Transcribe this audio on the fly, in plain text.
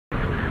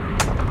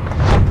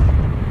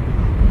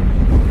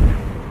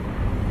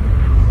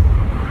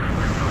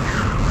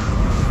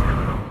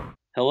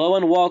Hello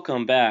and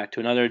welcome back to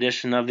another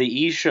edition of the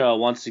E-Show.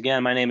 Once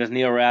again, my name is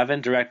Neil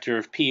Ravin, Director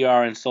of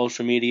PR and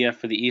Social Media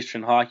for the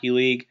Eastern Hockey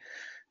League.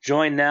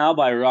 Joined now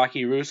by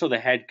Rocky Russo, the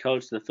head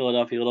coach of the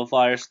Philadelphia Little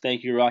Flyers.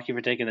 Thank you, Rocky,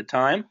 for taking the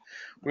time.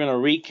 We're going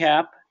to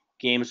recap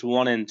games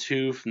 1 and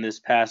 2 from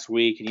this past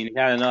week, and you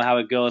kind of know how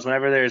it goes.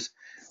 Whenever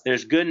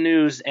there's good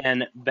news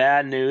and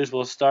bad news,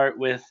 we'll start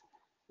with,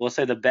 we'll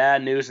say the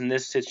bad news in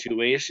this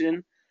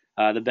situation.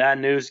 The bad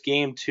news,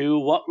 game 2.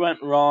 What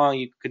went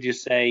wrong, could you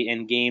say,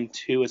 in game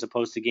 2 as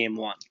opposed to game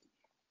 1?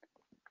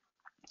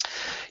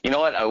 You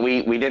know what?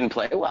 We didn't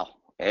play well.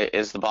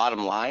 Is the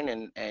bottom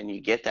line, and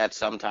you get that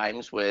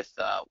sometimes with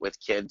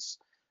kids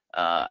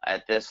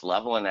at this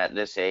level and at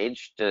this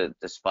age,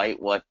 despite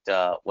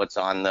what's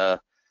on the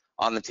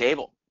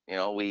table. You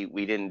know,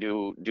 we didn't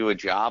do a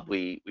job.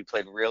 We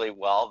played really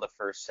well the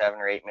first 7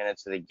 or 8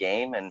 minutes of the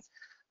game, and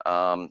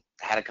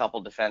had a couple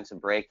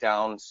defensive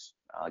breakdowns.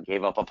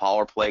 Gave up a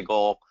power play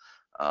goal.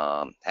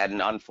 Had an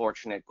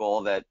unfortunate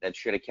goal that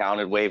should have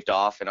counted, waved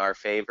off in our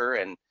favor,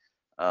 and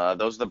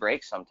those are the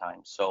breaks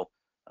sometimes. So,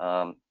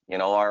 you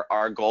know,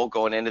 our goal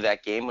going into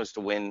that game was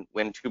to win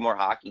 2 more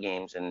hockey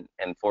games, and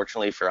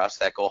fortunately for us,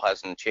 that goal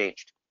hasn't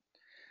changed.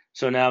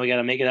 So now we got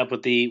to make it up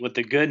with the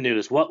good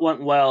news. What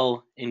went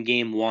well in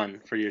game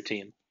 1 for your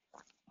team?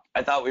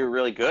 I thought we were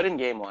really good in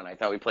game 1. I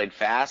thought we played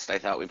fast. I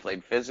thought we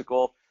played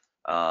physical.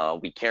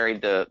 We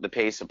carried the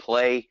pace of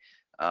play.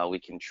 We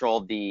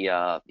controlled the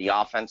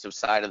offensive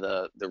side of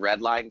the red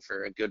line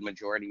for a good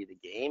majority of the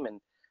game, and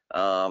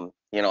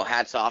you know,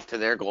 hats off to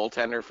their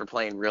goaltender for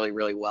playing really,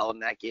 really well in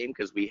that game,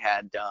 because we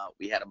had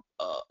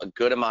a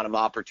good amount of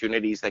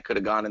opportunities that could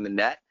have gone in the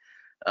net.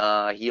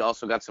 He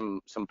also got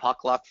some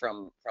puck luck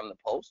from the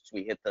posts.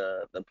 We hit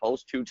the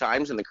post 2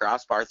 times and the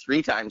crossbar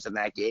 3 times in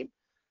that game,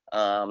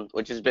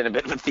 which has been a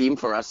bit of a theme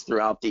for us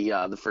throughout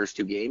the first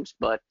 2 games.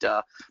 But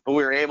we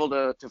were able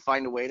to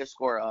find a way to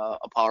score a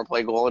power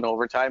play goal in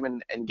overtime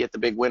and get the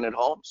big win at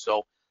home.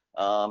 So,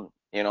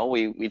 you know,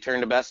 we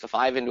turned a best of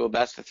 5 into a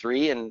best of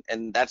 3,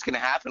 and that's going to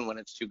happen when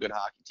it's 2 good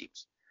hockey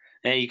teams.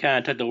 And you kind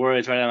of took the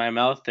words right out of my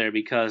mouth there,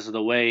 because of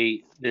the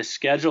way this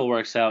schedule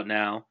works out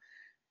now.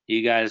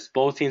 You guys,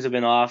 both teams have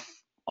been off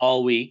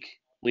all week,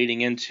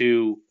 leading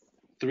into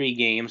 3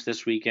 games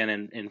this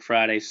weekend and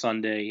Friday,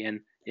 Sunday,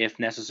 and if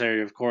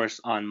necessary, of course,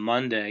 on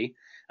Monday.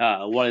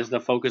 What has the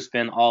focus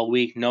been all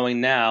week,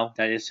 knowing now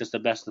that it's just a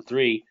best of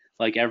 3,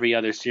 like every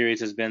other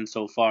series has been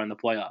so far in the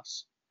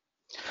playoffs?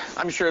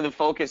 I'm sure the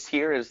focus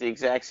here is the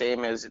exact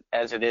same as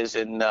it is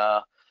in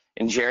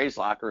Jerry's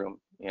locker room.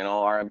 You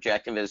know, our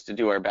objective is to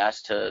do our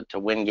best to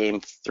win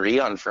game 3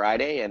 on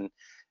Friday and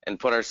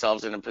put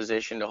ourselves in a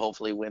position to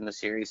hopefully win the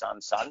series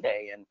on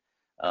Sunday. And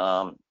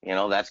you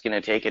know, that's going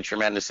to take a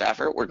tremendous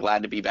effort. We're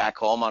glad to be back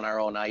home on our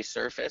own ice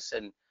surface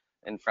and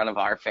in front of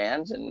our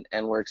fans,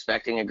 and we're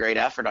expecting a great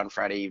effort on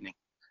Friday evening.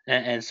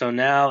 And so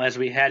now, as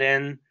we head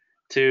in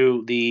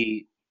to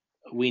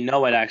we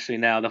know it actually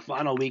now, the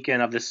final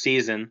weekend of the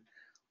season,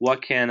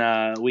 what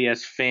can we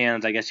as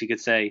fans, I guess you could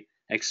say,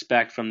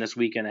 expect from this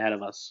weekend ahead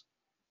of us?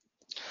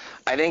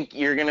 I think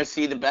you're going to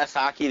see the best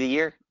hockey of the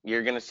year.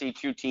 You're going to see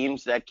 2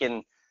 teams that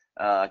can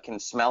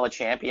smell a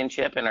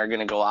championship and are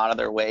going to go out of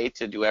their way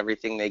to do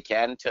everything they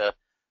can to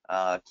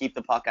keep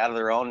the puck out of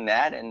their own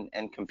net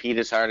and compete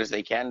as hard as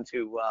they can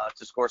to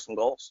score some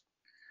goals.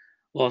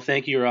 Well,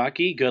 thank you,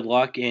 Rocky. Good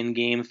luck in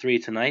game 3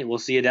 tonight. We'll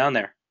see you down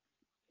there.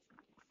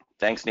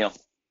 Thanks, Neil.